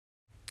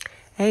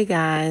Hey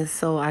guys,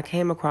 so I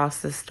came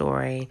across this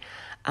story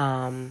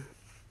um,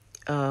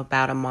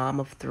 about a mom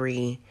of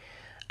three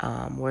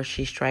where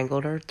she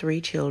strangled her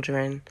three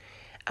children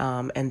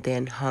and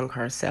then hung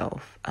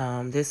herself.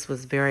 This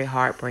was very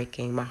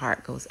heartbreaking. My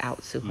heart goes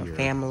out to her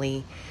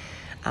family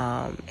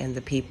and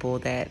the people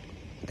that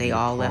they And the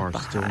all left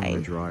car still in the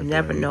behind. You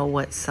never driveway. know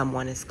what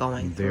someone is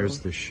going And through. there's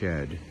the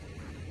shed.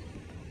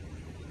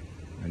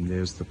 And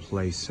there's the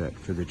play set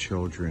for the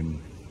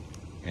children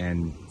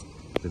and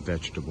the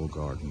vegetable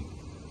garden.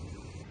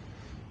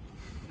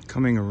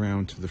 Coming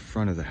around to the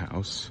front of the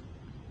house,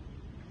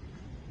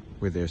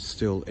 where there's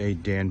still a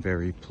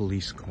Danbury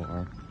police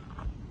car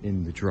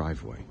in the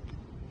driveway.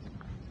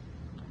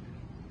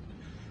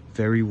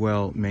 Very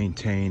well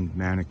maintained,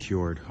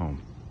 manicured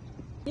home.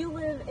 You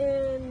live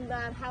in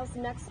that house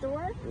next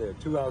door? Yeah,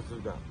 2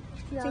 houses down.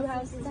 Two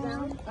houses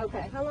down?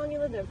 Okay. How long you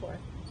lived there for?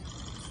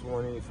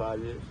 25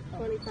 years.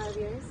 25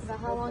 years. But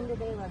how long did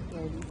they live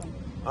here, do you think?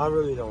 I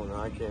really don't know.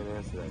 I can't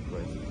answer that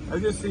question. I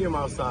just see them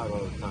outside all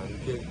the time. The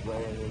kids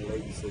playing and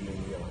ladies sitting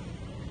in the yard.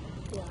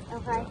 Yeah.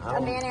 Okay. I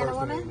A man and a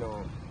woman? know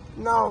 'em.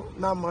 No,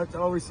 not much. I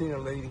always seen a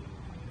lady.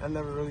 I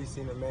never really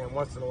seen a man.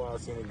 Once in a while I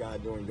seen a guy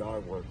doing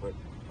yard work, but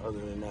other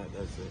than that,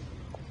 that's it.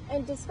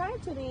 And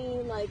describe to me,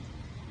 like,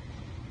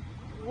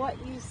 what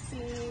you see.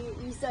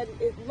 You said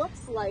it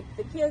looks like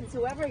the kids,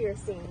 whoever you're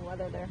seeing,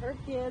 whether they're her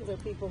kids or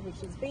people who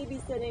she's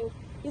babysitting,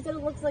 you said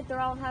it looks like they're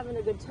all having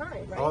a good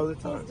time, right? All the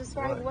time. Please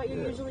describe Right, what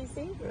you yeah. usually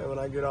see. Yeah, when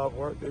I get off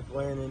work, they're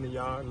playing in the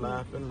yard,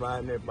 laughing,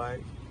 riding their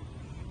bikes.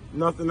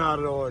 Nothing out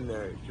of the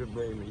ordinary. Should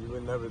bring me. You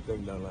would never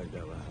think nothing like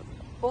that would happen.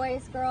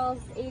 Boys, girls,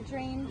 age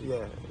range?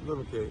 Yeah,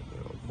 little kids,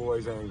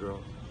 boys and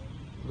girls.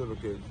 Little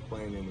kids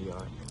playing in the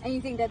yard. And you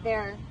think that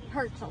they're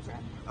her children?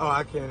 Oh,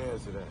 I can't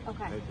answer that.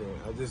 Okay. I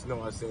can't. I just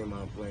know I see them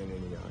out playing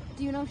in the yard.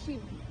 Do you know if she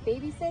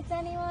babysits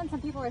anyone? Some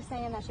people are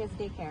saying that she has a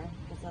daycare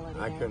facility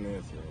I there. couldn't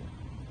answer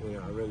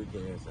that. I really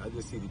can't answer. I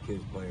just see the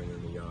kids playing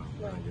in the yard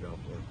when I get off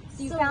work.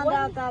 So you So found what-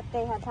 out that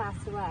they had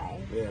passed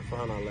away. Yeah, I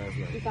found out last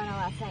You night. found out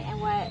last night.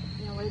 And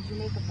what did you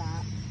make of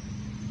that?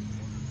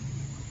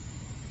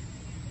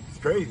 It's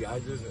crazy. I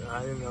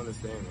didn't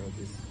understand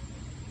it.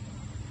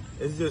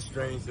 It's just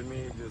strange to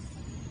me. Just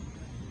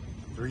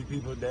 3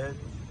 people dead,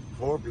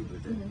 4 people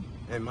dead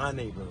in my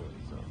neighborhood.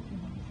 So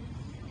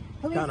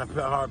Police, kind of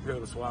hard pill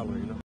to swallow,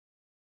 you know.